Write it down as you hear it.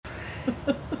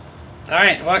All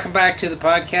right, welcome back to the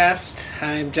podcast.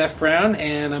 I'm Jeff Brown,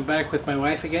 and I'm back with my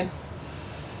wife again.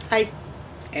 Hi.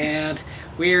 And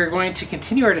we are going to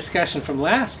continue our discussion from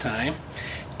last time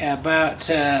about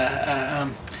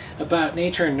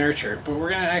nature and nurture. But we're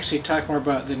going to actually talk more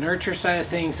about the nurture side of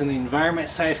things and the environment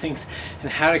side of things and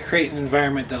how to create an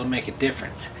environment that'll make a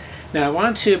difference. Now, I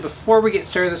want to, before we get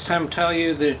started this time, tell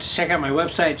you that to check out my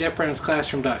website,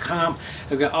 jeffbrownsclassroom.com.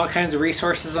 I've got all kinds of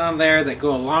resources on there that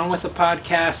go along with the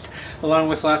podcast, along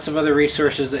with lots of other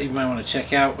resources that you might want to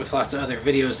check out, with lots of other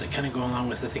videos that kind of go along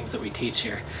with the things that we teach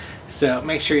here. So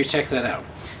make sure you check that out.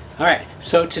 All right,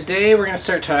 so today we're going to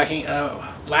start talking.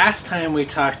 Last time we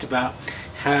talked about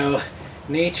how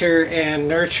nature and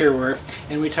nurture were,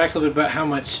 and we talked a little bit about how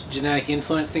much genetic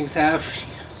influence things have.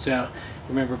 So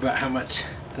remember about how much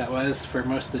that was for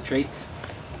most of the traits?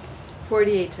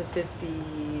 48 to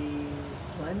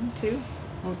 51, 2.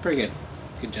 Well, pretty good.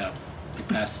 Good job. You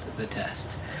passed the test.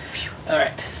 All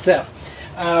right, so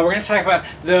we're going to talk about,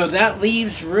 though that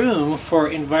leaves room for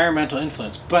environmental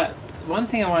influence. But one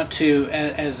thing I want to,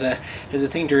 as a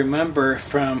thing to remember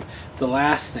from the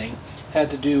last thing,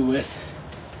 had to do with,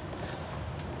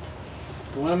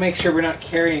 we want to make sure we're not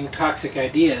carrying toxic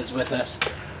ideas with us.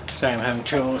 Sorry, I'm having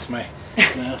trouble with my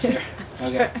nose here.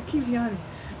 Okay. I keep yawning.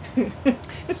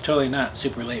 It's totally not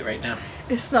super late right now.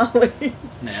 It's not late.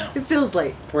 No. It feels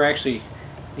late. We're actually,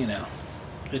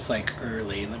 it's like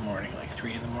early in the morning, like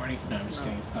 3 in the morning. No, I'm just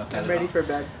kidding. It's not that I'm at ready all. for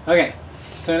bed. Okay.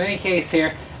 So in any case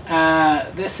here,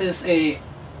 this is a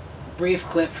brief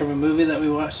clip from a movie that we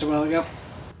watched a while ago.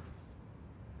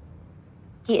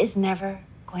 He is never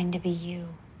going to be you.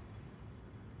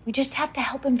 We just have to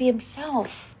help him be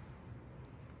himself.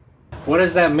 What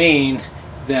does that mean,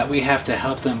 that we have to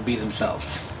help them be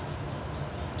themselves?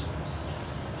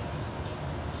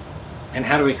 And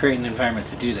how do we create an environment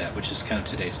to do that, which is kind of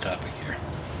today's topic here.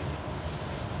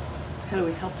 How do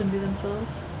we help them be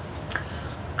themselves?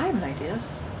 I have an idea.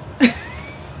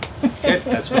 Good,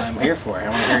 that's what I'm here for. I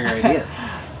want to hear your ideas.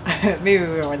 Maybe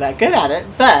we weren't that good at it,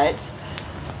 but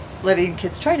letting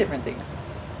kids try different things.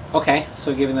 Okay,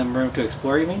 so giving them room to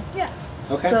explore, you mean? Yeah.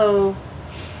 Okay. So,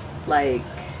 like,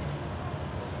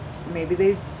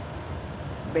 maybe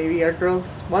our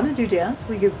girls want to do dance.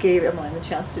 We gave Emmeline the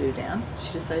chance to do dance.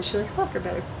 She decided she likes soccer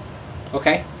better.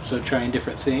 Okay, so trying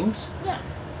different things. Yeah.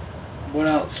 What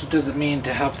else does it mean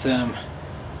to help them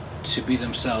to be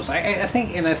themselves? I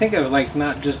think of like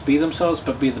not just be themselves,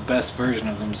 but be the best version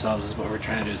of themselves is what we're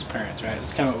trying to do as parents, right?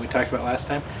 It's kind of what we talked about last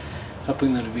time,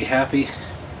 helping them to be happy.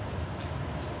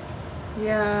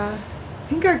 Yeah, I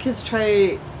think our kids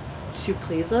try to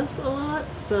please us a lot,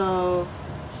 so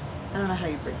I don't know how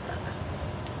you break that.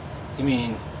 You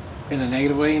mean in a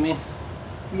negative way, you mean?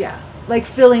 Yeah, like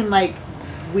feeling like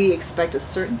we expect a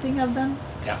certain thing of them.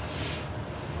 Yeah.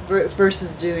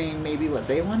 Versus doing maybe what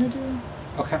they want to do.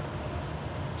 Okay.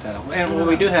 So, and well,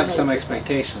 we do have some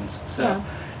expectations, so, yeah.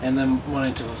 And them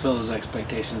wanting to fulfill those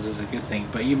expectations is a good thing.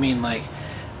 But you mean like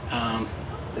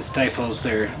it stifles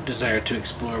their desire to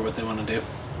explore what they want to do?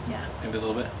 Yeah. Maybe a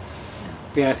little bit?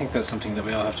 Yeah, I think that's something that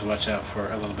we all have to watch out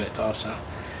for a little bit also.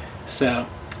 So,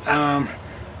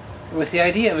 with the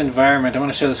idea of environment, I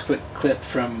want to show this quick clip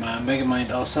from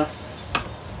Megamind also.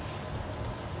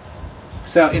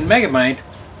 So in Megamind,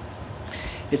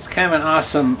 it's kind of an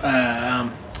awesome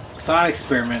thought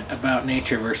experiment about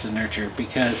nature versus nurture,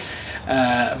 because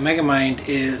Megamind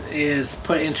is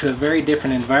put into a very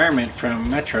different environment from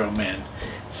Metro Man.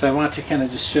 So I want to kind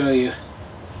of just show you.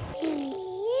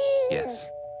 Yes,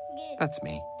 that's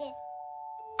me.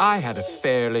 I had a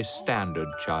fairly standard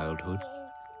childhood.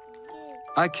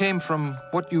 I came from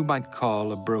what you might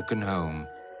call a broken home.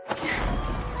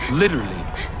 Literally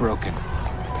broken.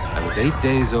 I was 8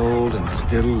 days old and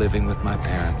still living with my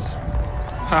parents.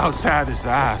 How sad is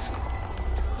that?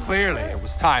 Clearly, it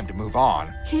was time to move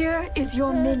on. Here is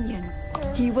your minion.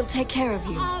 He will take care of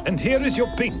you. And here is your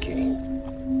pinky.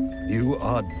 You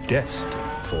are destined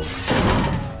for...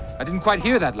 I didn't quite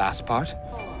hear that last part,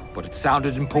 but it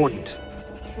sounded important.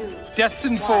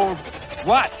 Destined for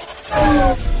what?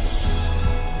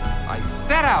 I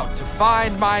set out to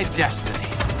find my destiny.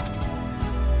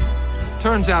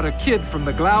 Turns out a kid from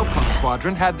the Glaupunk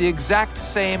Quadrant had the exact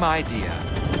same idea.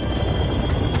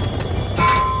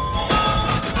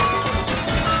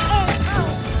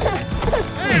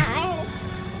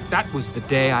 That was the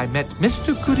day I met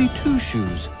Mr. Goody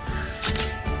Two-Shoes.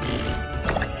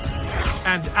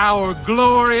 And our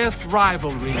glorious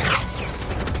rivalry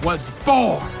was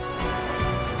born.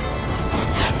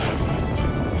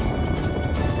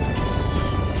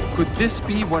 Could this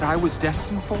be what I was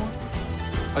destined for?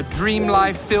 A dream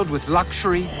life filled with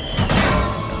luxury,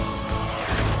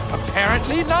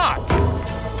 Apparently not.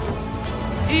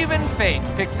 Even fate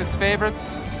picks its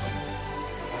favorites.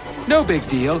 No big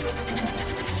deal.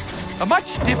 A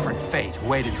much different fate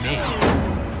awaited me.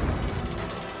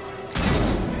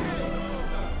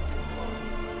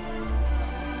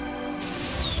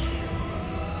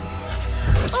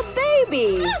 A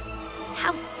baby!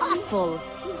 How thoughtful.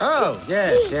 Oh,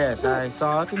 yes, I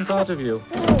saw it and thought of you.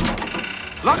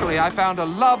 Luckily, I found a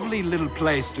lovely little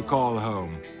place to call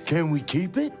home. Can we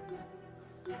keep it?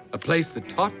 A place that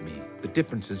taught me the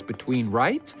differences between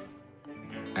right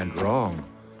and wrong.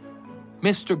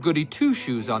 Mr. Goody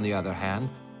Two-Shoes, on the other hand,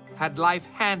 had life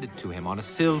handed to him on a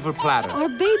silver platter. Our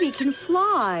baby can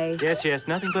fly. Yes,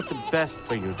 nothing but the best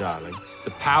for you, darling.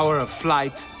 The power of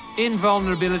flight,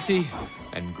 invulnerability,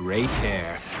 and great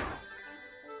hair.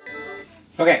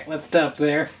 Okay, let's stop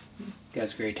there. He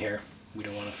has great hair. We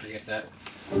don't want to forget that.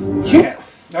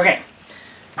 Okay.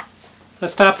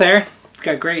 Let's stop there. He's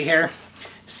got great hair.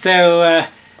 So,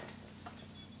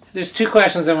 there's two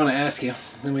questions I want to ask you,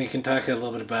 and we can talk a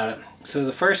little bit about it. So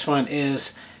the first one is,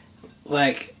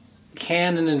 like,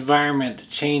 can an environment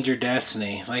change your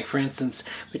destiny? Like, for instance,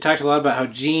 we talked a lot about how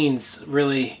genes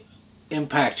really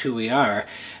impact who we are,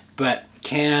 but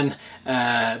can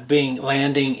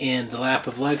landing in the lap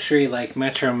of luxury like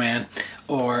Metro Man,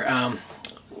 or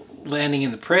landing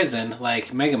in the prison like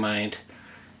Megamind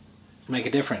make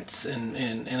a difference? And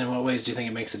in what ways do you think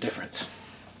it makes a difference?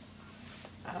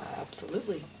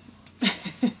 Absolutely.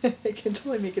 It can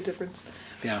totally make a difference.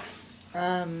 Yeah.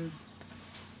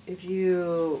 If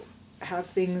you have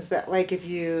things that, like, if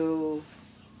you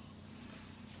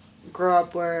grow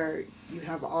up where you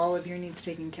have all of your needs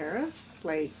taken care of,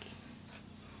 like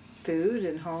food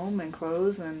and home and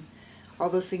clothes and all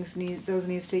those things, those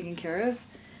needs taken care of,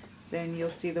 then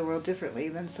you'll see the world differently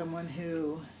than someone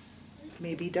who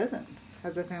maybe doesn't,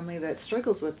 has a family that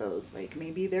struggles with those. Like,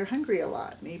 maybe they're hungry a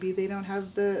lot, maybe they don't have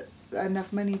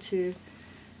enough money to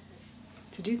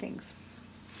do things.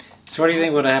 So what do you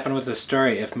think would happen with the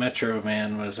story if Metro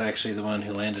Man was actually the one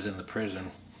who landed in the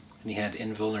prison and he had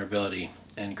invulnerability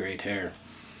and great hair?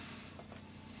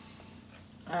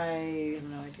 I have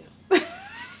no idea.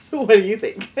 What do you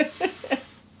think?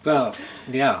 Well,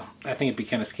 yeah, I think it'd be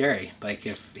kind of scary. Like,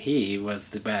 if he was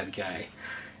the bad guy,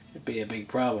 it'd be a big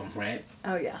problem, right?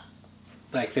 Oh, yeah.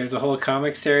 Like, there's a whole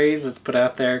comic series that's put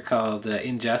out there called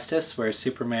Injustice, where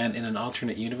Superman in an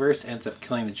alternate universe ends up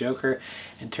killing the Joker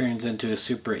and turns into a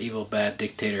super evil, bad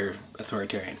dictator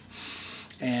authoritarian.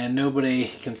 And nobody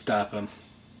can stop him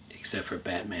except for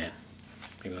Batman.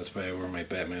 Maybe that's why I wore my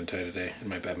Batman tie today and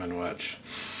my Batman watch.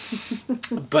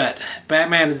 But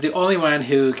Batman is the only one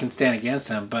who can stand against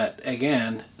him. But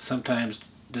again, sometimes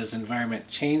does environment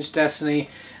change destiny,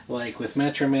 like with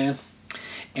Metro Man?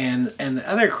 And the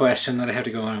other question that I have to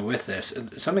go along with this,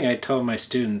 something I told my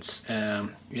students,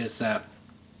 is that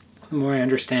the more I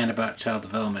understand about child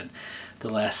development, the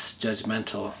less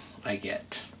judgmental I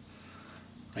get.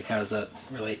 Like, how does that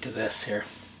relate to this here?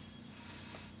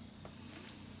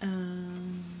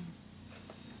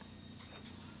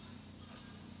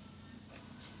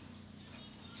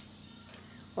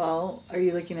 Well, are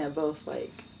you looking at both,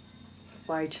 like,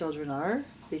 why children are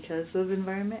because of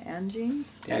environment and genes?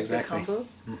 Yeah, like exactly. The combo?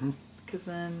 Mm-hmm. Because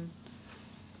then,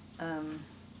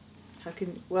 how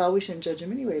can, well, we shouldn't judge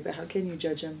them anyway, but how can you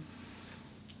judge them?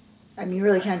 I mean, you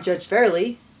really can't judge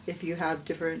fairly if you have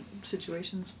different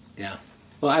situations. Yeah.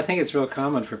 Well, I think it's real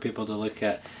common for people to look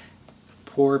at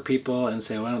poor people and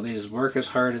say, why don't they just work as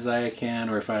hard as I can?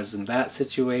 Or if I was in that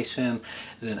situation,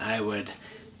 then I would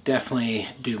definitely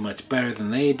do much better than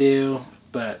they do.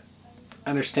 But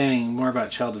understanding more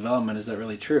about child development, is that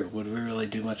really true? Would we really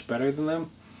do much better than them?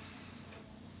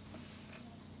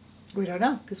 We don't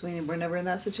know, because we're never in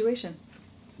that situation.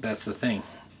 That's the thing.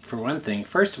 For one thing,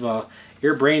 first of all,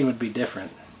 your brain would be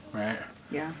different, right?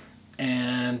 Yeah.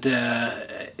 And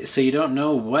so you don't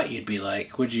know what you'd be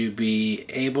like. Would you be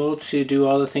able to do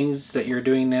all the things that you're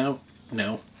doing now?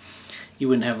 No. You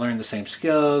wouldn't have learned the same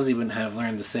skills. You wouldn't have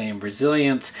learned the same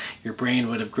resilience. Your brain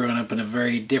would have grown up in a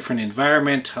very different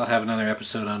environment. I'll have another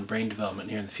episode on brain development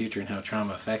here in the future and how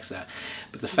trauma affects that.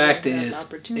 But the fact is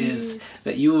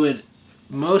that you would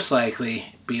most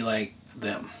likely be like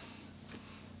them.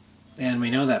 And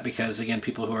we know that because, again,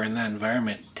 people who are in that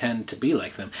environment tend to be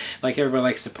like them. Like, everybody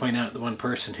likes to point out the one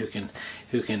person who can,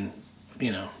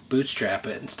 bootstrap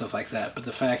it and stuff like that. But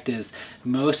the fact is,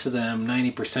 most of them,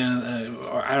 90%,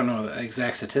 or I don't know the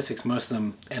exact statistics, most of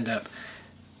them end up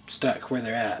stuck where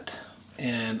they're at.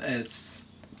 And it's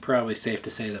probably safe to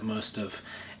say that most of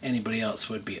anybody else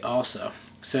would be also.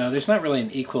 So there's not really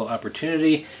an equal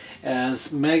opportunity. As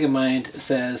Megamind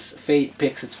says, fate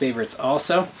picks its favorites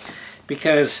also.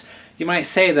 Because you might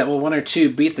say that, well, 1 or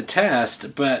 2 beat the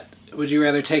test, but would you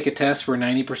rather take a test where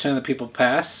 90% of the people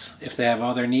pass if they have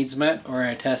all their needs met, or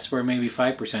a test where maybe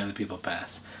 5% of the people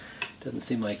pass? Doesn't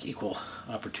seem like equal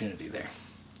opportunity there.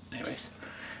 Anyways,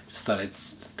 just thought I'd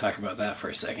talk about that for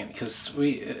a second, because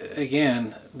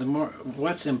again,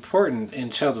 what's important in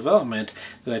child development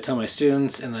that I tell my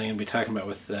students, and I'm going to be talking about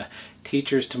with the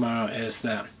teachers tomorrow, is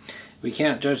that we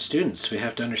can't judge students. We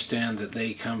have to understand that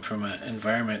they come from an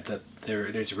environment that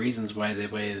there's reasons why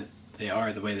they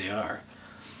are the way they are.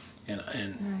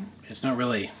 And it's not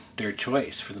really their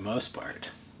choice for the most part.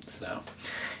 So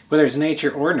whether it's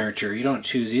nature or nurture, you don't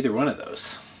choose either one of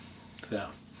those. So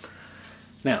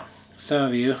now, some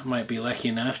of you might be lucky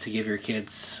enough to give your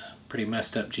kids pretty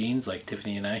messed up genes like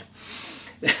Tiffany and I.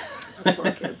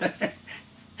 Poor kids.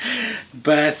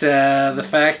 But the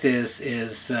fact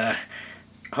is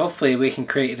hopefully we can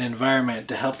create an environment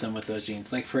to help them with those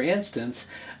genes. Like for instance,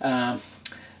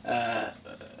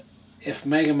 if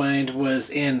Megamind was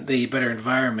in the better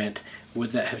environment,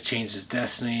 would that have changed his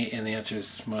destiny? And the answer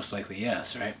is most likely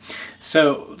yes, right?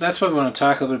 So that's what we want to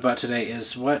talk a little bit about today,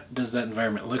 is what does that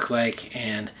environment look like,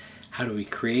 and how do we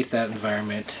create that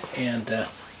environment? And it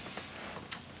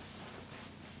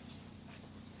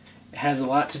has a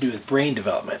lot to do with brain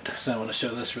development. So I want to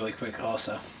show this really quick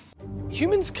also.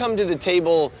 Humans come to the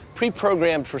table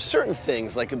pre-programmed for certain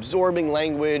things, like absorbing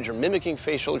language or mimicking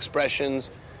facial expressions.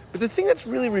 But the thing that's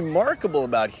really remarkable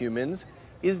about humans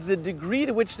is the degree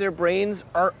to which their brains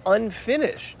are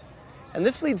unfinished. And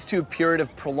this leads to a period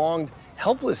of prolonged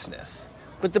helplessness.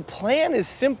 But the plan is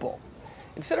simple.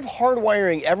 Instead of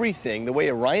hardwiring everything the way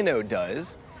a rhino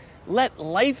does, let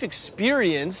life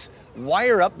experience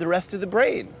wire up the rest of the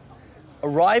brain.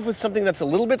 Arrive with something that's a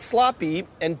little bit sloppy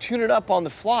and tune it up on the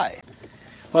fly.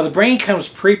 While the brain comes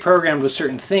pre-programmed with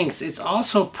certain things, it's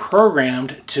also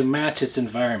programmed to match its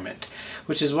environment,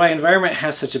 which is why environment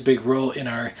has such a big role in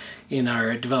our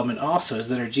development also, is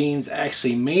that our genes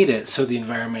actually made it so the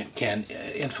environment can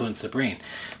influence the brain.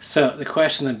 So the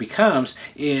question then becomes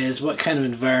is, what kind of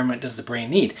environment does the brain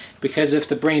need? Because if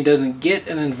the brain doesn't get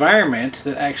an environment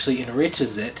that actually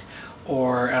enriches it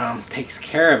or takes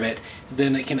care of it,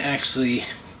 then it can actually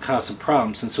cause some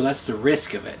problems. And so that's the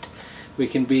risk of it. We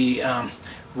can be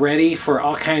ready for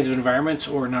all kinds of environments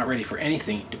or not ready for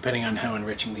anything, depending on how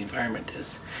enriching the environment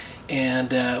is.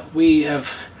 And we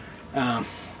have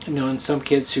known some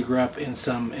kids who grew up in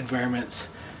some environments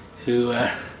who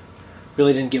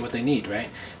really didn't get what they need, right?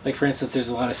 Like for instance, there's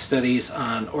a lot of studies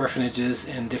on orphanages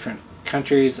in different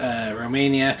countries,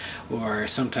 Romania or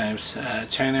sometimes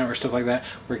China or stuff like that,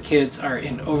 where kids are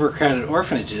in overcrowded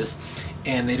orphanages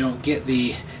and they don't get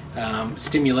the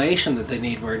stimulation that they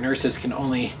need, where nurses can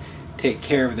only take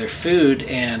care of their food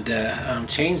and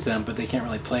change them, but they can't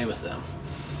really play with them.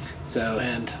 So,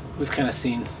 and we've kind of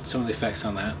seen some of the effects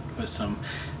on that with some,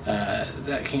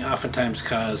 that can oftentimes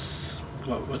cause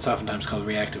what's oftentimes called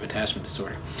reactive attachment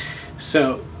disorder.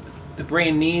 So the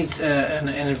brain needs an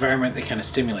environment that kind of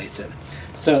stimulates it.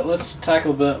 So let's talk a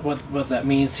little bit what that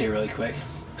means here really quick.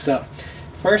 So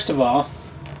first of all,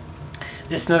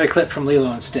 this is another clip from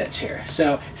Lilo and Stitch here.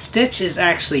 So Stitch is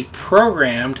actually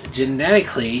programmed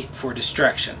genetically for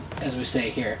destruction, as we say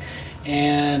here.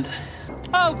 And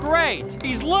oh great,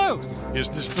 he's loose! His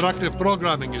destructive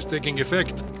programming is taking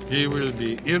effect. He will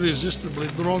be irresistibly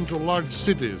drawn to large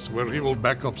cities where he will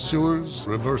back up sewers,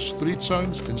 reverse street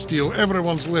signs, and steal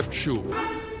everyone's left shoe.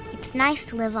 It's nice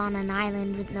to live on an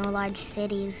island with no large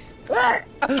cities.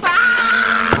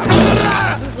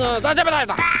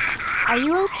 Are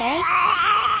you okay?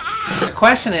 The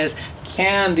question is,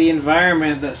 can the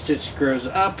environment that Stitch grows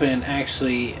up in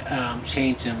actually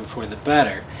change him for the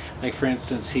better? Like for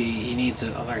instance, he needs a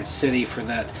large city for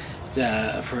that,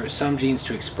 for some genes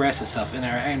to express itself, and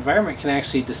our environment can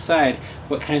actually decide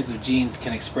what kinds of genes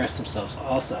can express themselves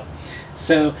also.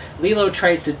 So Lilo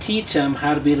tries to teach him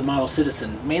how to be the model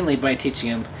citizen, mainly by teaching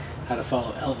him how to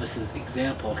follow Elvis's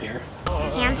example here.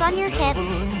 Hands on your hips,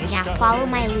 now follow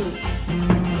my lead.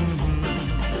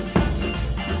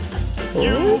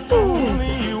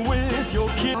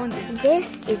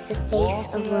 This is the face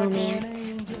of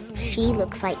romance. She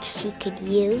looks like she could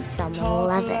use some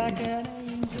lovin'.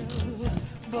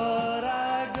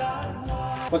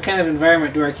 What kind of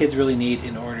environment do our kids really need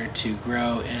in order to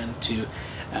grow and to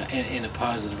in a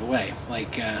positive way?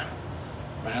 Like, I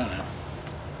don't know.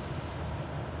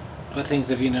 What things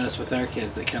have you noticed with our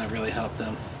kids that kind of really help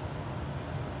them?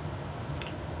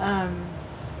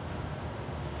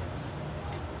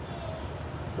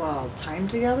 Well, time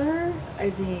together. I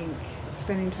think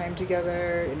spending time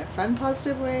together in a fun,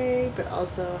 positive way, but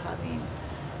also having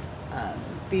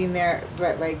being there,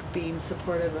 but like being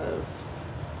supportive of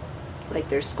like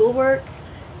their schoolwork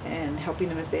and helping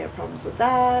them if they have problems with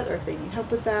that or if they need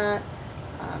help with that.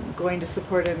 Going to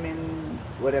support them in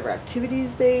whatever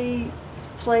activities they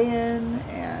play in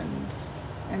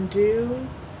and do.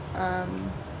 I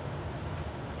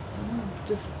don't know,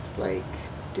 just like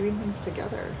doing things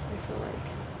together, I feel like.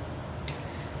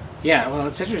 Yeah, well,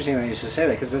 it's interesting that you should say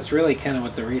that, because that's really kind of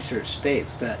what the research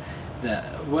states, that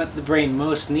what the brain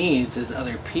most needs is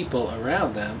other people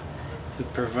around them who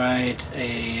provide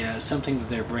something that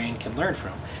their brain can learn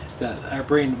from. That our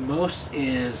brain most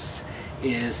is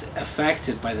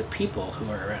affected by the people who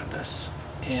are around us,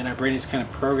 and our brain is kind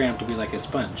of programmed to be like a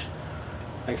sponge.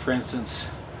 Like, for instance,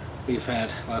 we've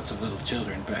had lots of little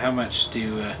children, but how much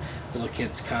do little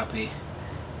kids copy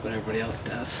what everybody else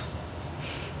does?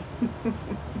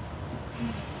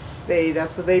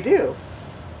 That's what they do,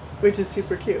 which is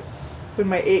super cute. When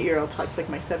my 8-year-old talks like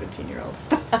my 17-year-old.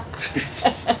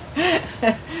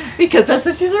 Because that's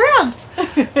what she's around.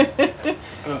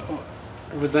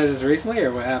 Was that just recently,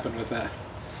 or what happened with that?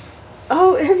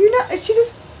 Oh, have you not? She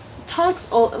just talks,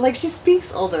 like she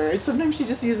speaks older. And sometimes she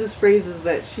just uses phrases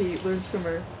that she learns from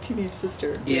her teenage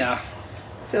sister. Yeah.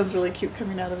 Sounds really cute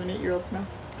coming out of an 8-year-old's mouth.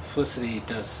 Felicity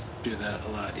does do that a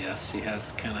lot, yes. She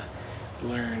has kind of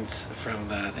learns from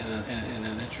that in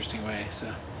an interesting way,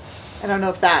 so. I don't know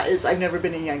if that is, I've never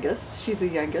been a youngest. She's a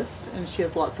youngest, and she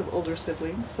has lots of older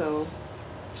siblings, so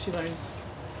she learns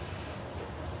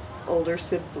older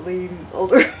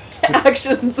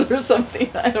actions or something.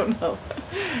 I don't know.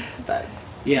 But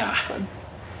yeah. Fun.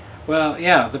 Well,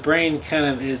 yeah, the brain kind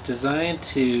of is designed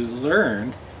to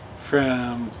learn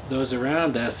from those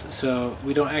around us, so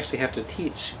we don't actually have to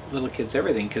teach little kids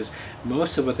everything, because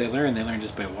most of what they learn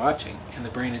just by watching, and the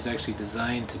brain is actually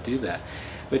designed to do that,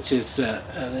 which is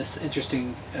this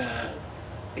interesting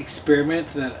experiment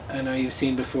that I know you've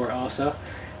seen before also,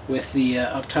 with the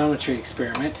optometry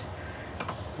experiment.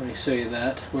 Let me show you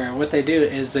that, where what they do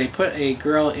is they put a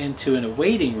girl into a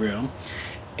waiting room,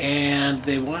 and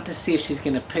they want to see if she's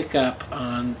going to pick up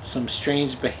on some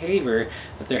strange behavior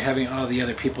that they're having all the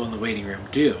other people in the waiting room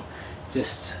do,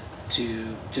 just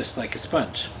like a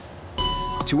sponge.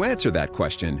 To answer that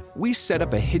question, we set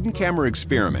up a hidden camera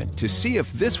experiment to see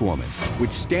if this woman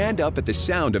would stand up at the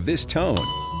sound of this tone,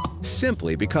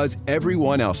 simply because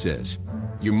everyone else is.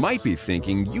 You might be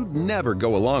thinking you'd never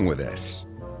go along with this.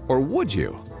 Or would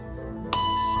you?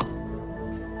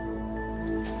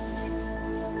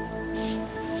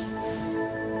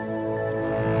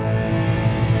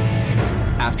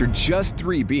 After just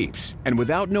 3 beeps, and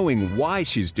without knowing why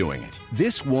she's doing it,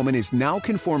 this woman is now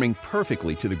conforming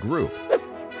perfectly to the group.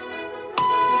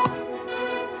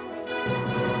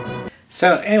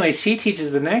 So anyway, she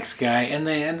teaches the next guy, and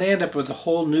they end up with a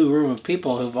whole new room of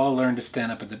people who've all learned to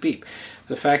stand up at the beep.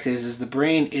 The fact is the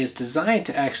brain is designed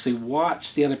to actually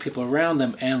watch the other people around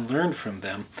them and learn from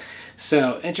them.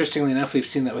 So interestingly enough, we've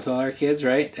seen that with all our kids,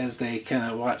 right? As they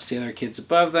kind of watch the other kids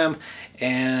above them,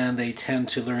 and they tend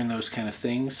to learn those kind of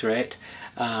things, right?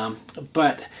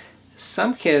 But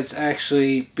some kids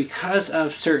actually, because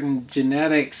of certain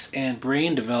genetics and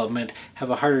brain development, have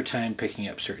a harder time picking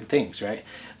up certain things, right?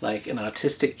 Like an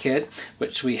autistic kid,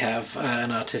 which we have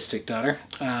an autistic daughter,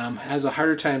 has a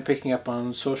harder time picking up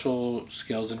on social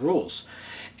skills and rules,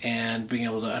 and being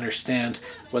able to understand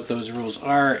what those rules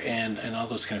are and all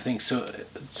those kind of things.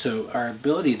 So our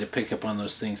ability to pick up on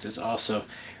those things is also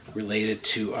related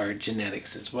to our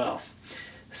genetics as well.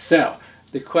 So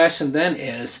the question then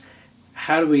is,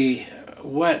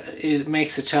 what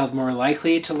makes a child more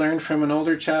likely to learn from an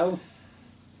older child?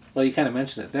 Well, you kind of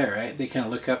mentioned it there, right? They kind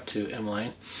of look up to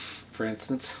Emmeline, for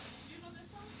instance.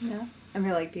 Yeah, and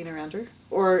they like being around her.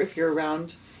 Or if you're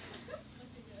around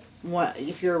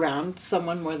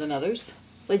someone more than others,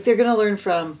 like they're going to learn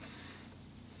from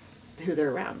who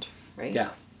they're around, right? Yeah.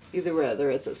 Either whether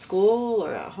it's at school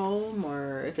or at home,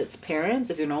 or if it's parents,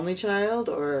 if you're an only child,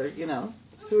 or,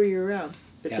 who are you around?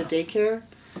 If it's a daycare.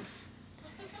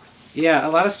 Yeah,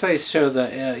 a lot of studies show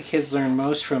that kids learn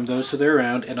most from those who they're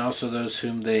around, and also those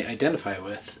whom they identify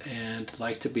with and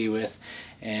like to be with,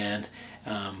 and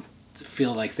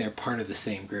feel like they're part of the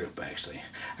same group, actually.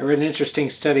 I read an interesting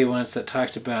study once that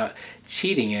talked about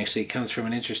cheating. Actually, it comes from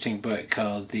an interesting book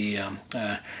called The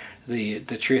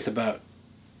Truth About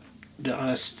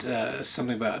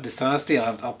something about dishonesty.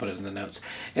 I'll put it in the notes.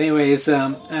 Anyways,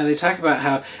 they talk about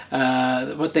how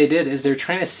what they did is they're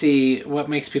trying to see what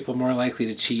makes people more likely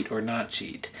to cheat or not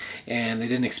cheat. And they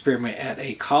did an experiment at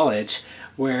a college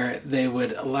where they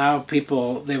would allow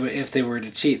people, if they were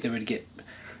to cheat, they would get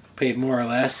paid more or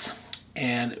less.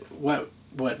 And what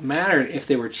mattered if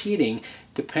they were cheating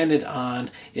depended on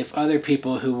if other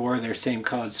people who wore their same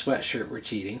college sweatshirt were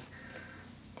cheating,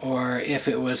 or if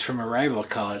it was from a rival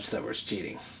college that was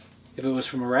cheating. If it was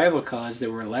from a rival college, they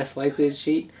were less likely to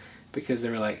cheat because they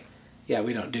were like, yeah,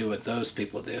 we don't do what those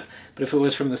people do. But if it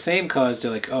was from the same college,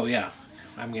 they're like, oh yeah,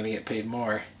 I'm going to get paid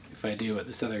more if I do what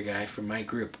this other guy from my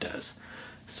group does.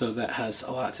 So that has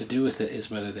a lot to do with it, is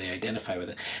whether they identify with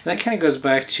it. And that kind of goes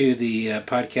back to the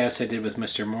podcast I did with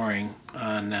Mr. Mooring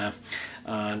on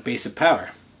base of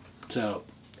power. So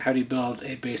how do you build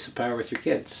a base of power with your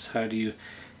kids? How do you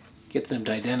get them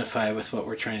to identify with what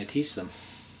we're trying to teach them?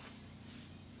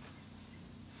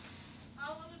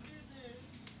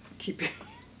 Keep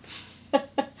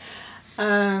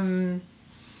how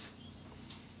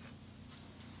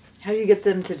do you get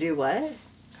them to do what?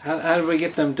 How do we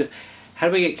get them to? How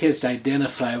do we get kids to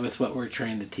identify with what we're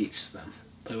trying to teach them?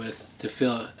 To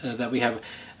feel that we have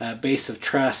a base of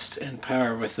trust and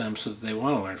power with them, so that they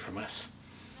want to learn from us.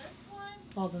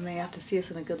 Well, then they have to see us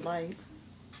in a good light,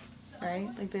 right?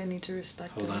 Like they need to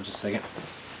respect us. Hold on just a second.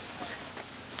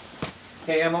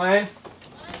 Hey, Emily.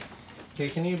 Okay,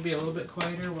 can you be a little bit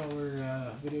quieter while we're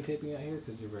videotaping out here?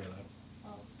 Because you're very loud.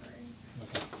 Oh, sorry.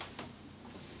 Okay.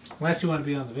 Unless you want to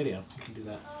be on the video, you can do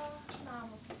that.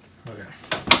 No. Okay.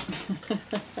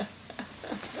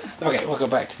 Okay, we'll go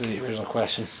back to the original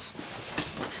question.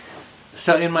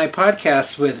 So in my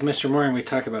podcast with Mr. Mooring, we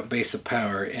talk about base of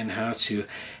power and how to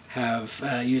have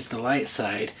use the light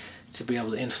side to be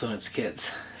able to influence kids.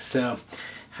 So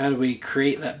how do we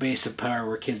create that base of power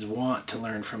where kids want to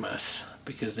learn from us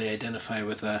because they identify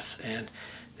with us and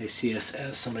they see us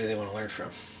as somebody they want to learn from?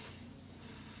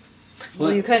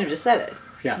 Well, you kind of just said it.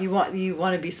 Yeah. You want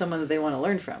to be someone that they want to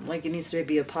learn from. Like, it needs to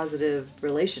be a positive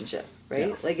relationship, right?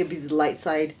 Yeah. Like, it'd be the light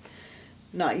side,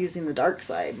 not using the dark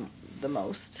side the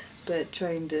most, but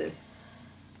trying to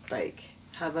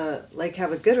have a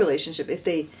good relationship. If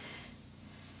they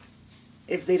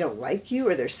don't like you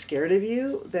or they're scared of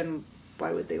you, then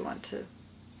why would they want to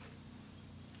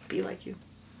be like you?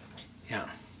 Yeah.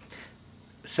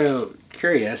 So,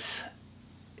 curious,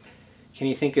 can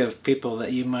you think of people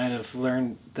that you might have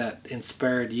learned that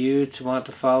inspired you to want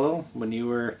to follow when you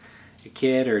were a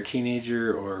kid or a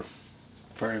teenager or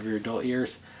part of your adult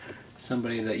years?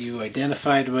 Somebody that you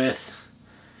identified with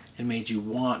and made you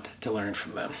want to learn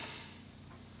from them?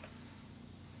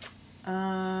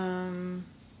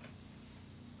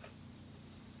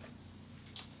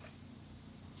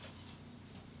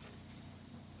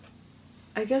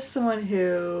 I guess someone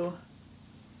who,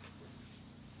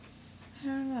 I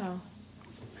don't know.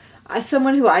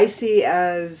 Someone who I see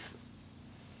as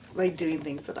like doing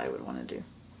things that I would want to do.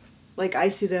 Like, I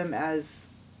see them as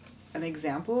an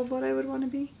example of what I would want to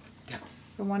be. Yeah.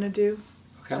 I want to do.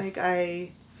 Okay. Like,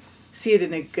 I see it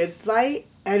in a good light.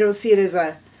 I don't see it as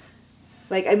a,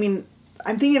 like, I mean,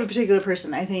 I'm thinking of a particular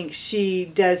person. I think she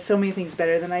does so many things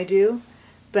better than I do,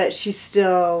 but she's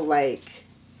still like,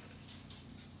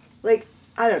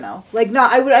 I don't know. Like,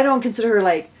 not, I don't consider her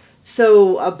like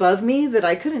so above me that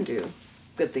I couldn't do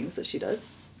good things that she does.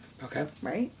 Okay.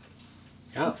 Right?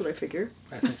 Yeah. That's what I figure.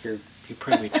 I think you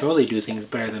probably totally do things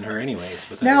better than her anyways.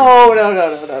 No.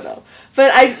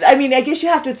 But I mean, I guess you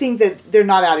have to think that they're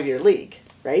not out of your league,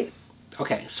 right?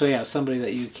 Okay, so yeah, somebody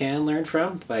that you can learn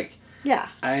from, like, yeah,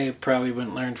 I probably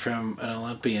wouldn't learn from an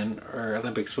Olympian or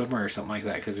Olympic swimmer or something like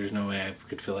that, because there's no way I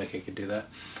could feel like I could do that.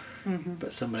 Mm-hmm.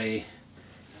 But somebody,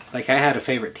 like, I had a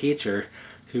favorite teacher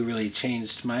who really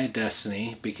changed my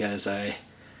destiny because I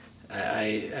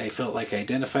felt like I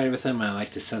identified with him. I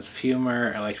liked his sense of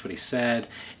humor. I liked what he said,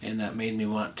 and that made me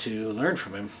want to learn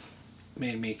from him.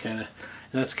 Made me kind of,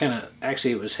 and that's kind of,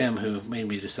 actually it was him who made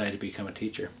me decide to become a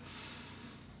teacher.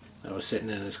 I was sitting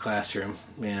in his classroom,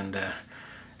 and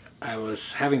I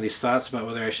was having these thoughts about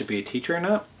whether I should be a teacher or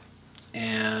not,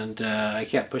 and I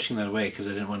kept pushing that away because I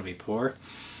didn't want to be poor.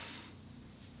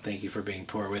 Thank you for being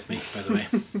poor with me, by the way.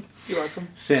 You're welcome.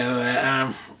 So,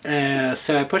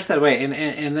 so I pushed that away,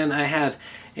 and then I had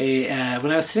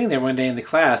when I was sitting there one day in the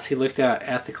class, he looked out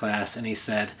at the class and he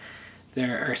said,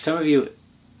 "There are some of you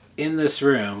in this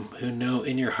room who know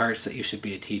in your hearts that you should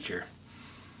be a teacher,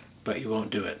 but you won't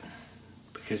do it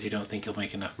because you don't think you'll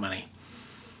make enough money.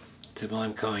 So, well,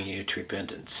 I'm calling you to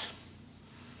repentance."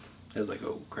 I was like,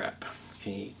 oh crap,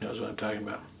 he knows what I'm talking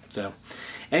about. So,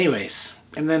 anyways,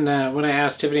 and then when I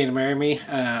asked Tiffany to marry me,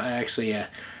 I actually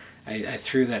I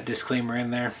threw that disclaimer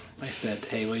in there. I said,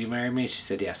 "Hey, will you marry me?" She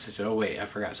said yes. I said, "Oh wait, I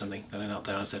forgot something." Then I knelt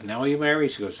down and said, "Now will you marry me?"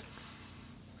 She goes,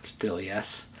 "Still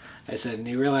yes." I said, "And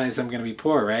you realize I'm going to be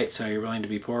poor, right? So you're willing to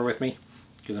be poor with me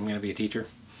because I'm going to be a teacher?"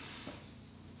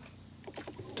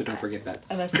 So don't forget that.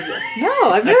 And I said yes.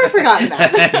 No, I've never forgotten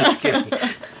that. Just kidding.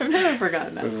 I've never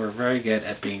forgotten that. We're very good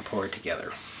at being poor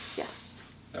together. Yes.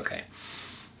 Okay.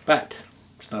 But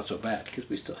not so bad because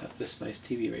we still have this nice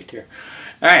TV right here.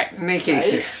 All right, in any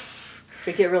case, Right?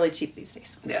 They get really cheap these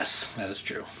days. yes, that is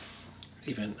true.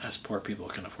 Even us poor people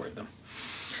can afford them.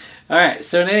 All right,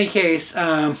 so in any case,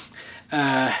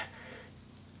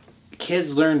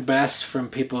 kids learn best from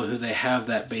people who they have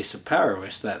that base of power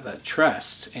with, that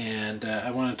trust. And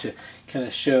I wanted to kind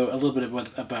of show a little bit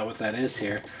about what that is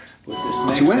here with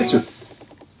this next thing.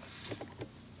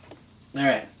 All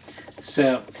right.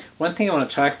 So one thing I want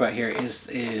to talk about here is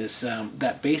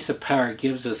that base of power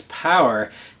gives us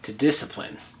power to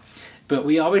discipline. But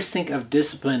we always think of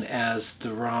discipline as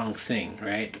the wrong thing,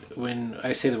 right? When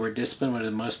I say the word discipline, what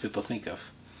do most people think of?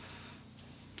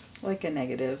 Like a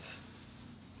negative,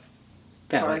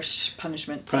 harsh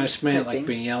punishment. Punishment, like thing.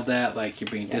 being yelled at, like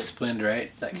you're being disciplined,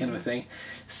 right? That kind of a thing.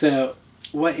 So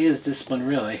what is discipline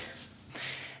really?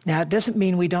 Now, it doesn't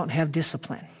mean we don't have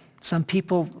discipline. Some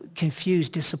people confuse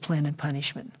discipline and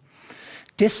punishment.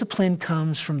 Discipline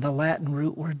comes from the Latin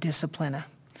root word disciplina,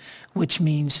 which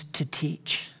means to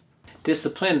teach.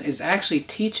 Discipline is actually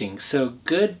teaching. So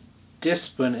good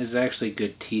discipline is actually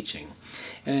good teaching.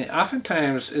 And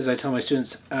oftentimes, as I tell my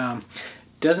students,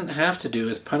 doesn't have to do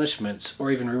with punishments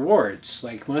or even rewards.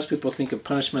 Like most people think of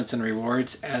punishments and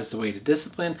rewards as the way to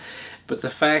discipline, but the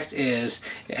fact is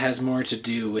it has more to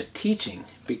do with teaching,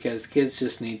 because kids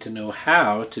just need to know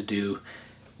how to do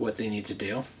what they need to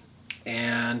do.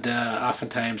 And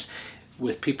oftentimes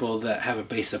with people that have a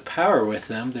base of power with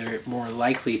them, they're more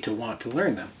likely to want to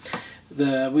learn them.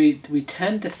 We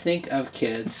tend to think of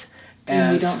kids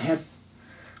as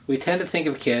we tend to think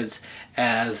of kids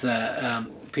as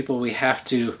people we have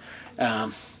to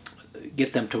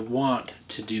get them to want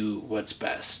to do what's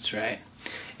best, right?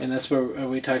 And that's where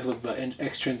we talk a little about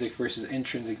extrinsic versus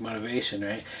intrinsic motivation,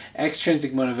 right?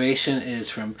 Extrinsic motivation is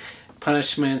from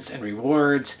punishments and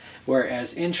rewards,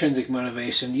 whereas intrinsic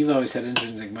motivation, you've always had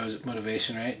intrinsic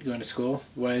motivation, right? Going to school.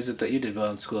 Why is it that you did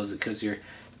well in school? Is it because your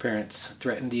parents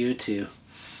threatened you to?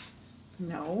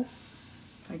 No.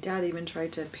 My dad even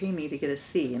tried to pay me to get a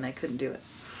C, and I couldn't do it.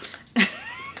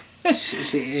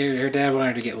 Her dad wanted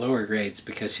her to get lower grades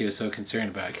because she was so concerned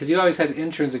about it. Because you always had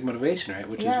intrinsic motivation, right?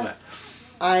 Which is what?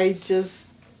 I just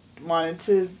wanted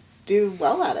to do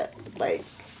well at it. Like,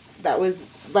 that was,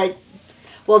 like,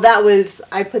 well, that was,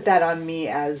 I put that on me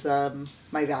as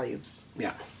my value.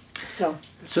 Yeah. So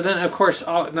then, of course,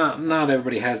 not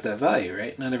everybody has that value,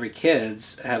 right? Not every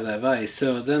kids have that value.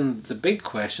 So then the big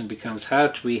question becomes, how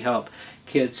do we help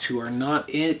kids who are not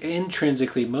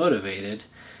intrinsically motivated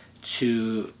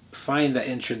to find that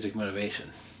intrinsic motivation?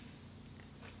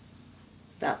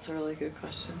 That's a really good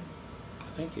question.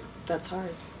 Thank you. That's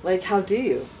hard. Like, how do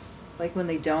you? Like, when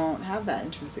they don't have that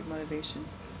intrinsic motivation.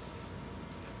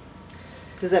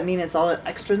 Does that mean it's all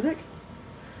extrinsic?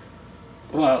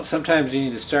 Well, sometimes you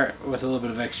need to start with a little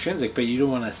bit of extrinsic, but you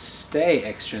don't want to stay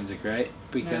extrinsic, right?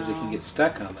 Because you can get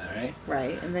stuck on that, right?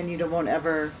 Right, and then you won't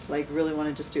ever, like, really want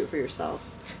to just do it for yourself.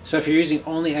 So if you're using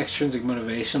only extrinsic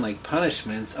motivation, like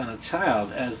punishments, on a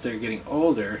child as they're getting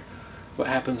older, what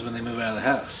happens when they move out of the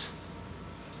house?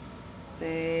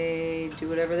 They do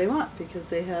whatever they want because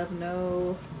they have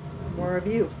no more of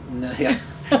you. No, yeah.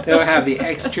 They don't have the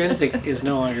extrinsic is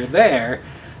no longer there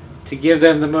to give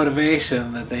them the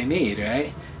motivation that they need,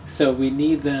 right? So we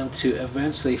need them to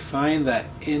eventually find that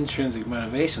intrinsic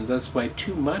motivation. That's why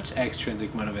too much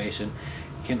extrinsic motivation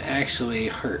can actually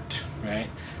hurt, right?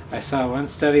 I saw one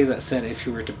study that said if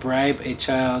you were to bribe a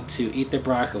child to eat their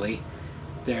broccoli,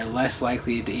 they're less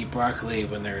likely to eat broccoli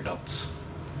when they're adults.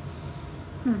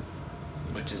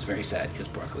 Which is very sad because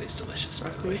broccoli is delicious.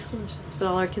 Broccoli is delicious, but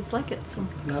all our kids like it, so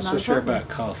I'm not so sure about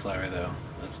cauliflower though.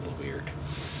 That's a little weird.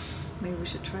 Maybe we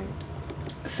should try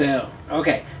it. So,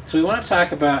 okay. So we want to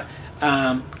talk about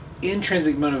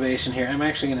intrinsic motivation here. I'm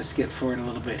actually going to skip forward a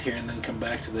little bit here and then come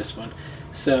back to this one.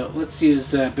 So let's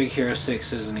use Big Hero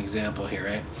 6 as an example here,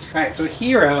 right? All right, so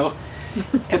Hero,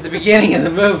 at the beginning of the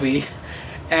movie,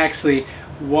 actually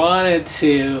wanted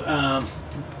to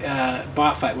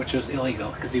bot fight, which was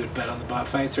illegal because he would bet on the bot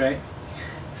fights, right?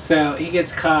 So he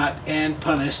gets caught and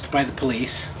punished by the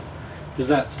police. Does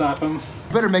that stop him?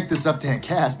 You better make this up to Aunt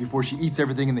Cass before she eats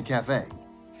everything in the cafe.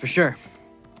 For sure.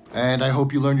 And I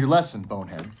hope you learned your lesson,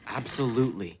 bonehead.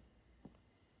 Absolutely.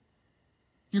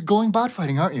 You're going bot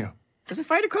fighting, aren't you? There's a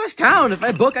fight across town. If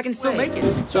I book, I can still make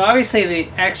it. So obviously the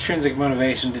extrinsic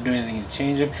motivation didn't do anything to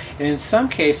change them. And in some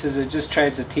cases, it just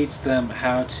tries to teach them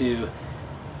how to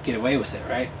get away with it,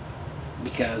 right?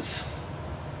 Because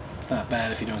it's not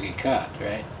bad if you don't get caught,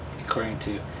 right? According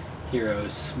to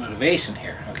Hero's motivation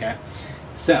here, okay?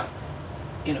 So,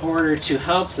 in order to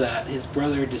help that, his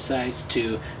brother decides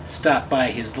to stop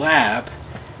by his lab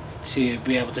to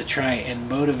be able to try and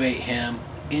motivate him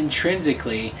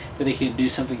intrinsically that he can do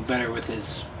something better with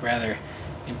his rather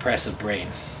impressive brain.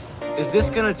 Is this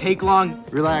gonna take long?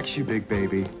 Relax, you big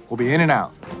baby. We'll be in and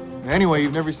out. Anyway,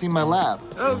 you've never seen my lab.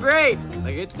 Oh, great.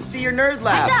 I get to see your nerd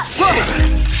lab.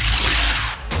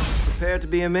 Prepare to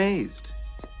be amazed.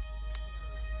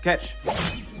 Catch.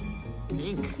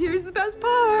 Pink. Here's the best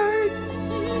part.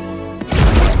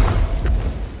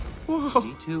 Whoa.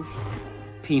 Me2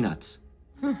 peanuts.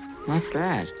 Not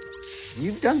bad.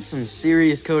 You've done some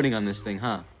serious coding on this thing,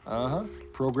 huh? Uh-huh.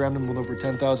 Programmed him with over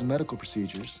 10,000 medical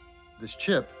procedures. This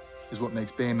chip is what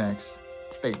makes Baymax,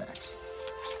 Baymax.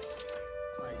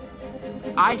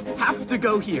 I have to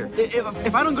go here.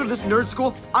 If I don't go to this nerd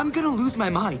school, I'm gonna lose my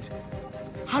mind.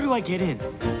 How do I get in?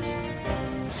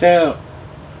 So,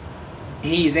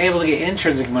 he's able to get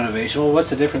intrinsic motivation. Well, what's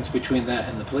the difference between that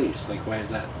and the police? Like, why does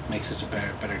that make such a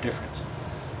better difference?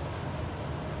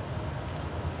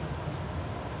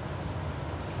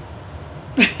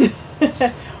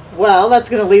 Well, that's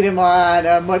going to lead him on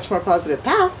a much more positive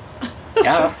path.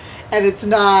 Yeah. And it's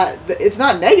not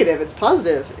negative, it's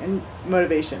positive in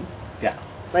motivation. Yeah.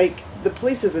 Like, the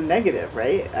police is a negative,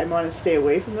 right? I want to stay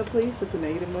away from the police. It's a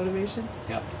negative motivation.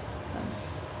 Yep.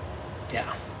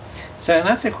 Yeah. So, and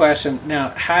that's a question. Now,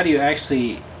 how do you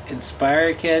actually inspire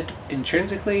a kid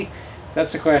intrinsically?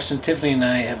 That's a question Tiffany and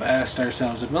I have asked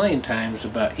ourselves a million times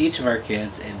about each of our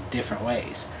kids in different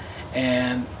ways.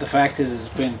 And the fact is, it's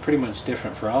been pretty much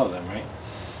different for all of them, right?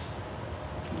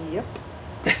 Yep.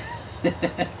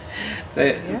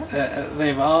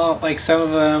 They've all, like, some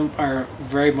of them are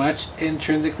very much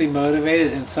intrinsically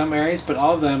motivated in some areas, but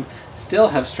all of them still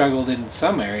have struggled in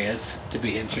some areas to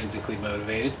be intrinsically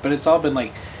motivated. But it's all been,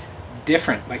 like,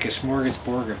 different, like a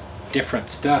smorgasbord of different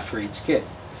stuff for each kid.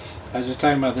 I was just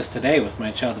talking about this today with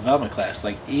my child development class.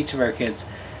 Like, each of our kids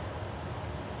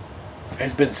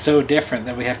has been so different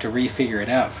that we have to refigure it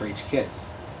out for each kid.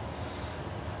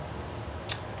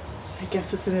 I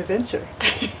guess it's an adventure.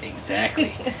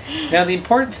 Exactly. Now, the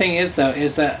important thing is, though,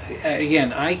 is that,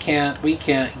 again, we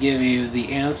can't give you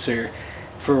the answer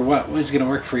for what was going to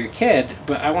work for your kid,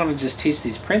 but I want to just teach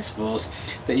these principles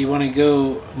that you want to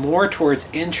go more towards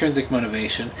intrinsic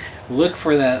motivation, look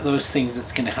for those things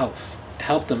that's going to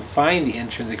help them find the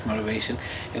intrinsic motivation,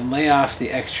 and lay off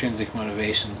the extrinsic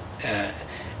motivation.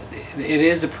 It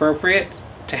is appropriate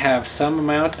to have some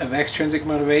amount of extrinsic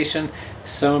motivation,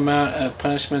 some amount of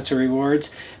punishments or rewards,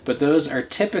 but those are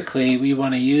typically, we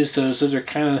want to use those are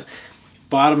kind of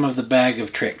bottom of the bag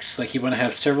of tricks. Like, you want to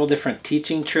have several different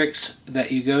teaching tricks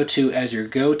that you go to as your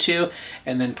go-to,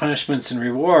 and then punishments and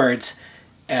rewards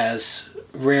as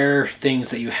rare things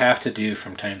that you have to do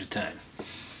from time to time.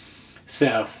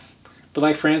 So, but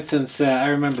like, for instance, I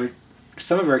remember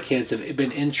some of our kids have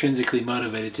been intrinsically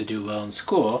motivated to do well in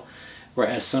school,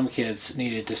 whereas some kids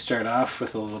needed to start off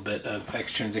with a little bit of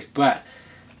extrinsic. But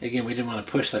again, we didn't want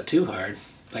to push that too hard.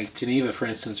 Like, Geneva, for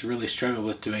instance, really struggled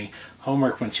with doing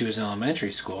homework when she was in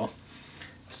elementary school.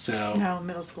 So No,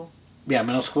 middle school. Yeah,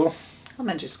 middle school.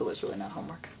 Elementary school is really not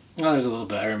homework. Well, there's a little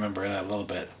bit. I remember that a little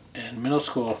bit. In middle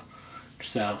school,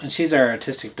 so, and she's our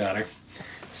autistic daughter,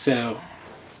 so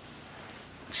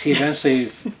she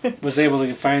eventually was able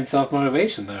to find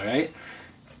self-motivation, though, right?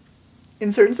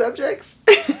 In certain subjects?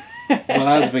 Well,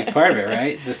 that was a big part of it,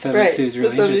 right? The subject Right, she was the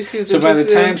really subject interested she was in. So by the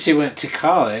interested in. time she went to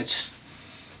college,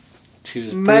 she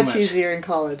was Much easier in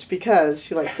college because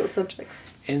she liked those subjects.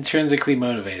 intrinsically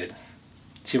motivated.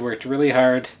 She worked really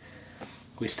hard.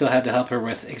 We still had to help her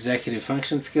with executive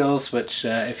function skills, which,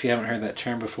 if you haven't heard that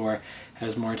term before,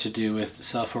 has more to do with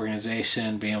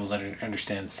self-organization, being able to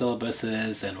understand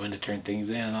syllabuses and when to turn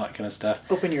things in and all that kind of stuff.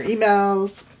 Open your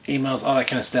emails. Emails, all that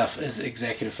kind of stuff is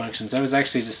executive functions. I was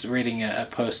actually just reading a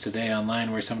post today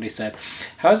online where somebody said,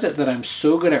 how is it that I'm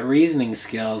so good at reasoning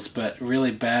skills but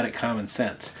really bad at common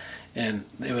sense? And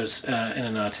it was in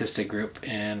an autistic group,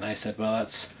 and I said, well,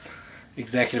 that's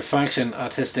executive function.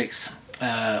 Autistics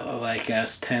like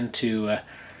us tend to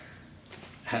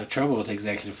have trouble with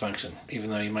executive function, even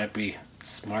though you might be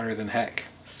smarter than heck.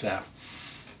 So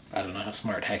I don't know how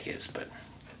smart heck is, but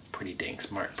pretty dang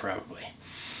smart probably.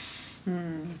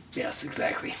 Yes,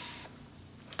 exactly.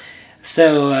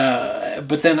 So,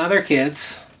 but then other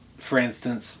kids, for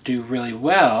instance, do really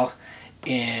well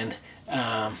in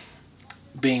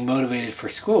being motivated for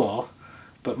school,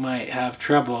 but might have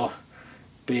trouble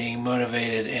being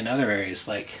motivated in other areas,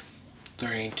 like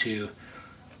learning to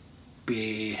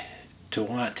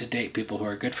want to date people who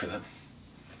are good for them.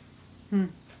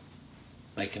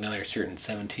 Like another certain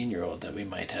 17-year-old that we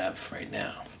might have right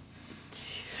now.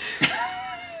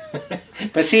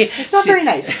 But it's not very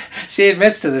nice. She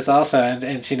admits to this also,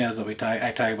 and she knows that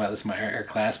I talk about this in her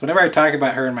class. Whenever I talk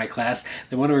about her in my class,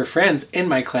 then one of her friends in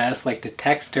my class like to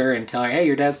text her and tell her, "Hey,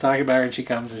 your dad's talking about her," and she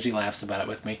comes and she laughs about it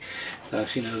with me. So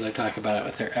she knows I talk about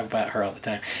her all the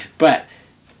time. But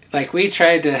like we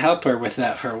tried to help her with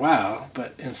that for a while,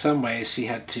 but in some ways she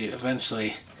had to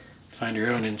eventually find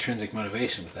her own intrinsic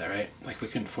motivation with that, right? Like we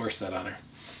couldn't force that on her.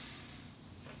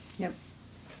 Yep.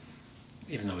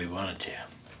 Even though we wanted to.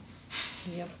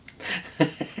 Yep.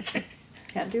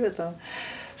 Can't do it though.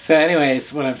 So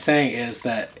anyways, what I'm saying is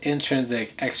that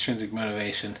intrinsic, extrinsic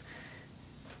motivation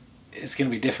is going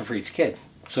to be different for each kid.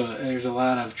 So there's a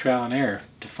lot of trial and error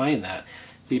to find that.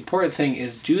 The important thing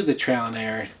is do the trial and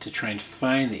error to try and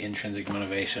find the intrinsic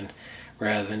motivation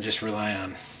rather than just rely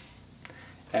on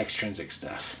extrinsic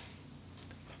stuff,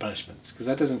 punishments, because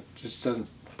that doesn't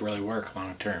really work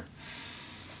long term.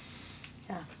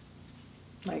 Yeah.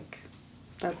 Like,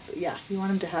 you want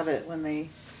them to have it when they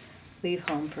leave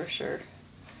home for sure.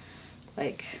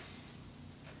 Like,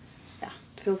 yeah,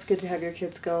 it feels good to have your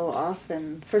kids go off,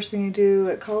 and first thing you do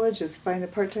at college is find a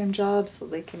part-time job so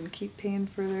they can keep paying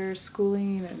for their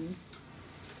schooling, and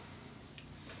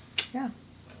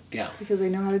yeah, because they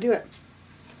know how to do it.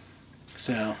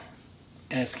 So,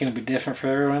 and it's going to be different for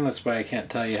everyone. That's why I can't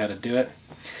tell you how to do it.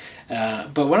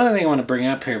 But one other thing I want to bring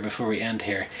up here before we end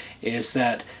here is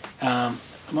that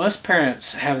most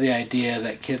parents have the idea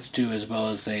that kids do as well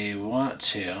as they want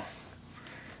to,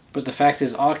 but the fact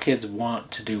is all kids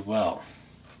want to do well.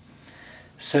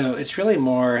 So it's really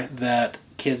more that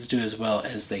kids do as well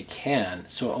as they can.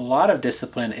 So a lot of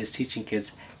discipline is teaching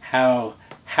kids how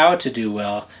to do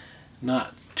well,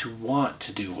 not to want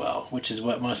to do well, which is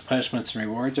what most punishments and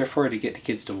rewards are for, to get the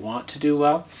kids to want to do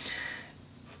well.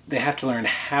 They have to learn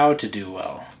how to do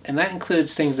well. And that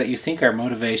includes things that you think are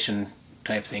motivation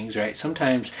type things, right?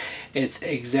 Sometimes it's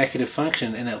executive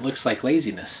function and it looks like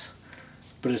laziness,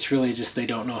 but it's really just they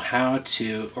don't know how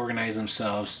to organize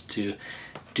themselves to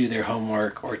do their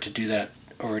homework or to do that,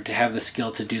 or to have the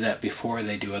skill to do that before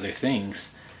they do other things.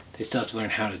 They still have to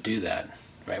learn how to do that,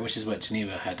 right? Which is what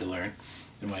Geneva had to learn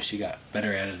and why she got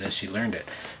better at it as she learned it.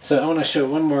 So I want to show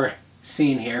one more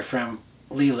scene here from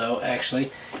Lilo,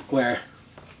 actually, where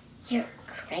You're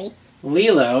great.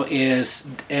 Lilo is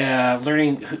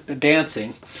learning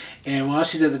dancing, and while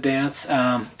she's at the dance,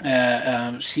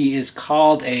 she is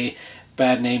called a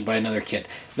bad name by another kid.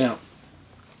 Now,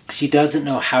 she doesn't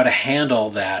know how to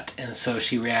handle that, and so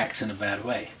she reacts in a bad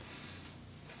way.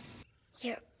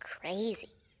 You're crazy.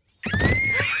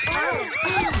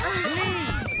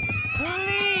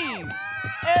 Please!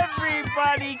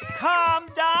 Everybody calm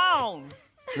down!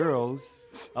 Girls,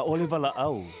 Oliver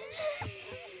La'au.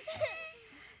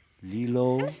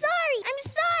 Lilo, I'm sorry.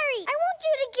 I won't do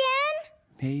it again.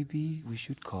 maybe we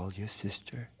should call your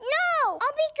sister. No, I'll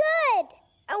be good.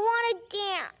 I want to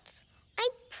dance. I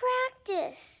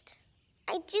practiced.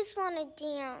 I just want to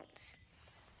dance.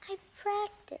 I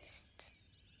practiced.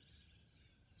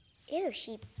 Ew,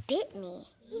 she bit me.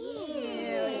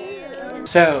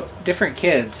 So different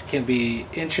kids can be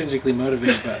intrinsically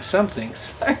motivated about some things.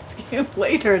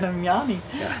 Later, and I'm yawning.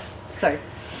 Yeah. Sorry.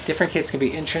 Different kids can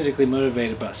be intrinsically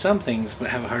motivated about some things but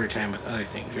have a harder time with other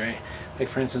things, right? Like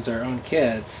for instance, our own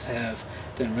kids have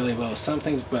done really well with some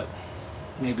things but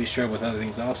maybe struggle with other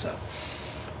things also.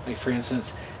 Like for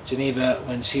instance, Geneva,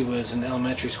 when she was in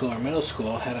elementary school or middle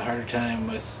school, had a harder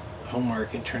time with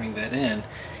homework and turning that in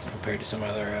compared to some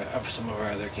of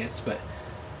our other kids, but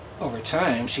over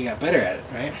time she got better at it,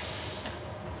 right?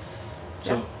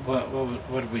 So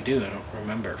what did we do? I don't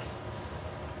remember.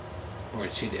 What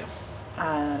did she do?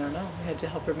 I don't know. We had to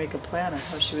help her make a plan of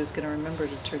how she was going to remember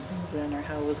to turn things in, or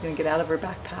how it was going to get out of her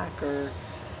backpack, or,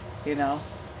 I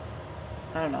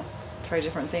don't know. Try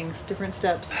different things, different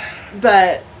steps.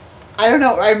 But I don't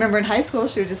know. I remember in high school,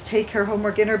 she would just take her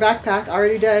homework in her backpack,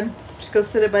 already done. She'd go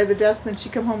sit it by the desk, then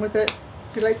she'd come home with it.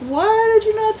 Be like, why did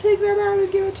you not take that out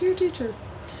and give it to your teacher?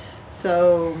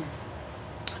 So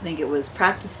I think it was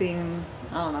practicing,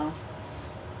 I don't know.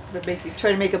 But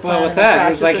try to make a plan. Well, with that,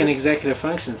 it was like an executive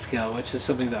function skill, which is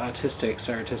something that our autistic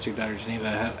daughter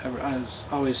Geneva has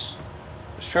always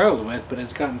struggled with, but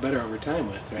has gotten better over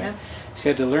time with, right? Yeah. She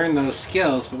had to learn those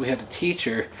skills, but we had to teach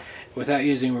her without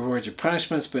using rewards or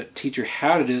punishments, but teach her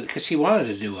how to do it, because she wanted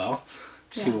to do well.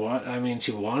 She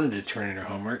wanted to turn in her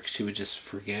homework. She would just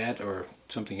forget or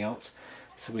something else.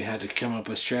 So we had to come up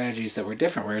with strategies that were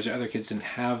different, whereas the other kids didn't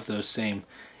have those same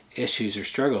issues or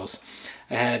struggles.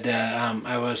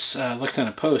 I was looked on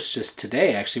a post just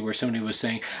today actually where somebody was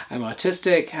saying, I'm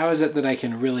autistic, how is it that I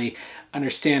can really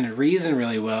understand and reason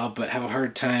really well but have a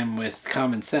hard time with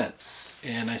common sense?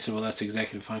 And I said, well, that's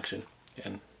executive function.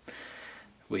 And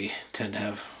we tend to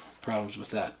have problems with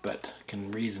that, but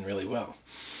can reason really well.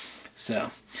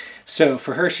 So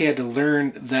for her, she had to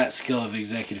learn that skill of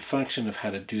executive function, of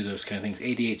how to do those kind of things.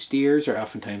 ADHDers are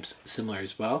oftentimes similar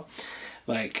as well.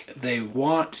 Like, they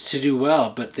want to do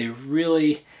well, but they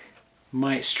really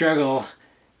might struggle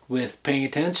with paying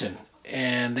attention.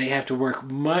 And they have to work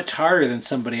much harder than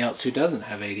somebody else who doesn't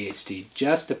have ADHD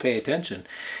just to pay attention.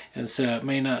 And so it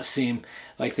may not seem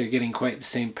like they're getting quite the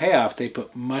same payoff. They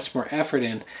put much more effort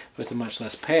in with a much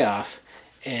less payoff,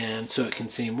 and so it can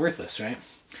seem worthless, right?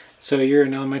 So you're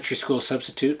an elementary school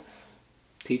substitute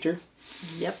teacher?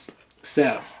 Yep.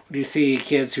 So do you see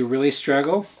kids who really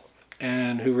struggle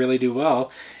and who really do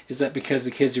well? Is that because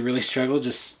the kids who really struggle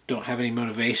just don't have any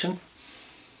motivation?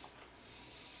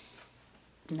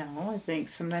 No, I think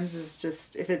sometimes it's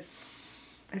just, if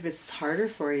it's harder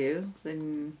for you,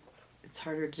 then it's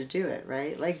harder to do it,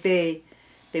 right? Like, they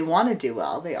want to do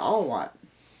well. They all want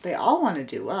to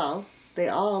do well. They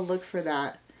all look for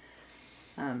that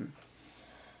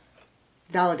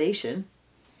validation,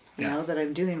 you know, that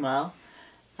I'm doing well.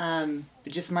 It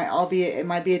just might be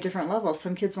a different level.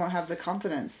 Some kids won't have the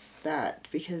confidence that,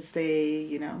 because they,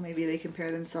 you know, maybe they compare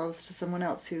themselves to someone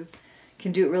else who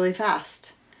can do it really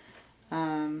fast.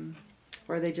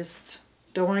 Or they just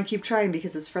don't want to keep trying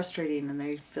because it's frustrating and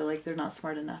they feel like they're not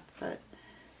smart enough, but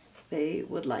they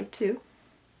would like to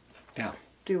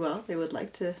do well. They would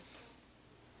like to.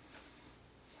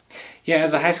 Yeah,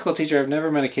 as a high school teacher, I've never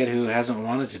met a kid who hasn't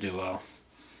wanted to do well.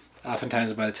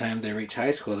 Oftentimes, by the time they reach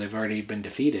high school, they've already been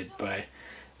defeated by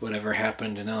whatever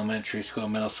happened in elementary school,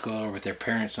 middle school, or with their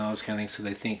parents and all those kind of things. So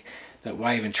they think that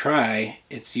why even try?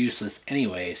 It's useless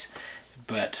anyways.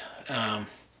 But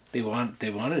they want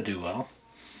to do well,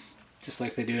 just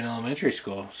like they do in elementary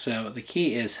school. So the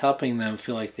key is helping them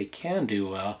feel like they can do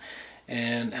well,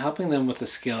 and helping them with the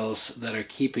skills that are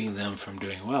keeping them from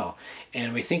doing well.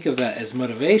 And we think of that as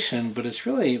motivation, but it's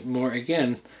really more,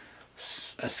 again,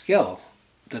 a skill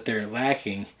that they're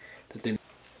lacking.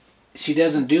 She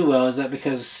doesn't do well. Is that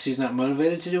because she's not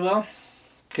motivated to do well?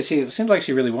 Because it seems like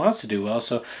she really wants to do well.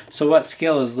 So what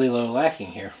skill is Lilo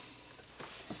lacking here?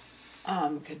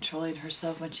 Controlling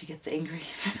herself when she gets angry.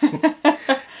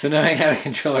 So knowing how to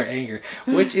control her anger,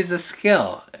 which is a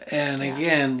skill. And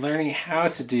again, learning how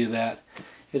to do that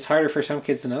is harder for some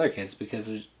kids than other kids because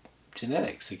of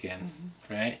genetics again,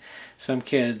 right? Some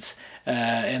kids,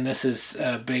 and this is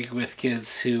big with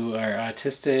kids who are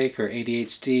autistic or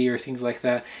ADHD or things like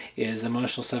that, is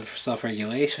emotional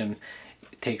self-regulation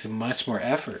takes much more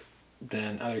effort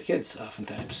than other kids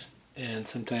oftentimes. And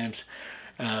sometimes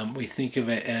we think of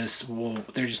it as, well,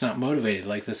 they're just not motivated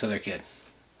like this other kid.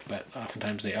 But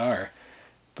oftentimes they are.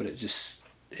 But it just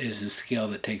is a skill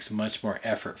that takes much more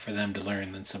effort for them to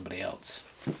learn than somebody else.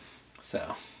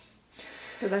 So.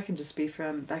 But that can be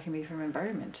from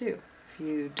environment too.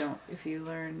 If you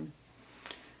learn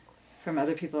from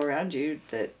other people around you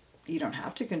that you don't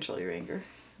have to control your anger,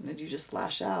 and that you just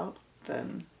lash out,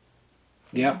 then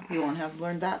you won't have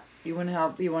learned that. You won't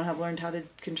have learned how to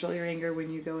control your anger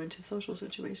when you go into social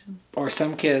situations. Or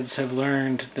some kids have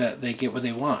learned that they get what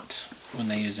they want when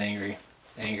they use anger.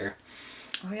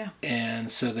 Oh yeah.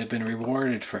 And so they've been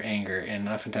rewarded for anger, and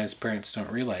oftentimes parents don't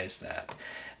realize that.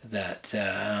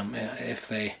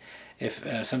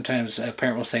 Sometimes a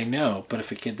parent will say no, but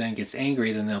if a kid then gets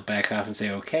angry, then they'll back off and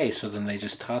say okay. So then they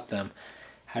just taught them,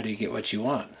 how do you get what you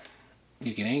want?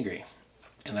 You get angry,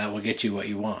 and that will get you what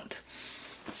you want.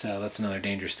 So that's another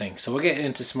dangerous thing. So we'll get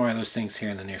into some more of those things here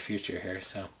in the near future here.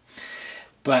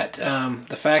 But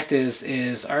the fact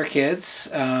is our kids,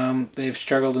 they've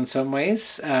struggled in some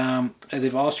ways.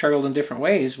 They've all struggled in different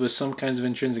ways with some kinds of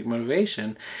intrinsic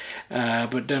motivation,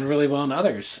 but done really well in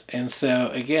others. And so,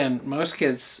 again, most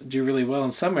kids do really well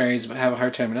in some areas, but have a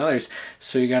hard time in others.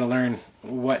 So you got to learn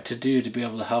what to do to be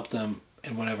able to help them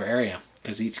in whatever area,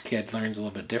 because each kid learns a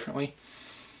little bit differently.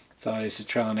 It's always a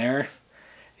trial and error.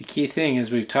 The key thing,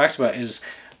 as we've talked about, is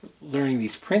learning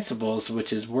these principles,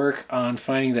 which is work on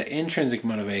finding the intrinsic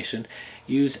motivation,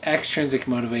 use extrinsic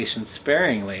motivation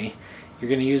sparingly. You're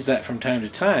going to use that from time to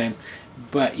time,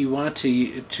 but you want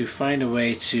to find a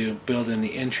way to build in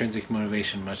the intrinsic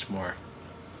motivation much more,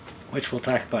 which we'll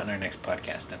talk about in our next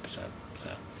podcast episode.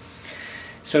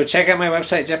 So check out my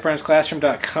website,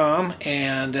 jeffbrownsclassroom.com,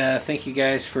 and thank you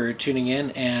guys for tuning in,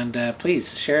 and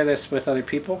please share this with other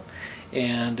people,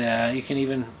 and you can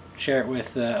even share it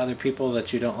with other people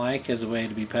that you don't like as a way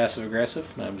to be passive-aggressive.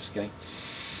 No, I'm just kidding.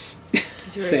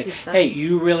 Say, hey,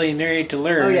 you really need to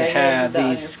learn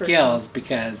these skills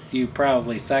because you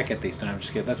probably suck at these. No, I'm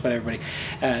just kidding. That's what everybody...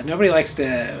 nobody likes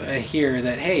to hear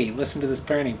that, hey, listen to this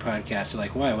parenting podcast. They're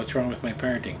like, why? What's wrong with my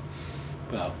parenting?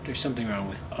 well, there's something wrong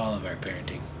with all of our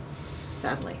parenting.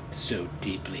 Sadly. So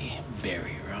deeply,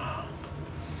 very wrong.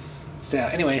 So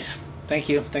anyways, thank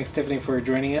you. Thanks, Tiffany, for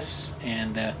joining us,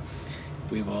 and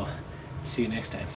we will see you next time.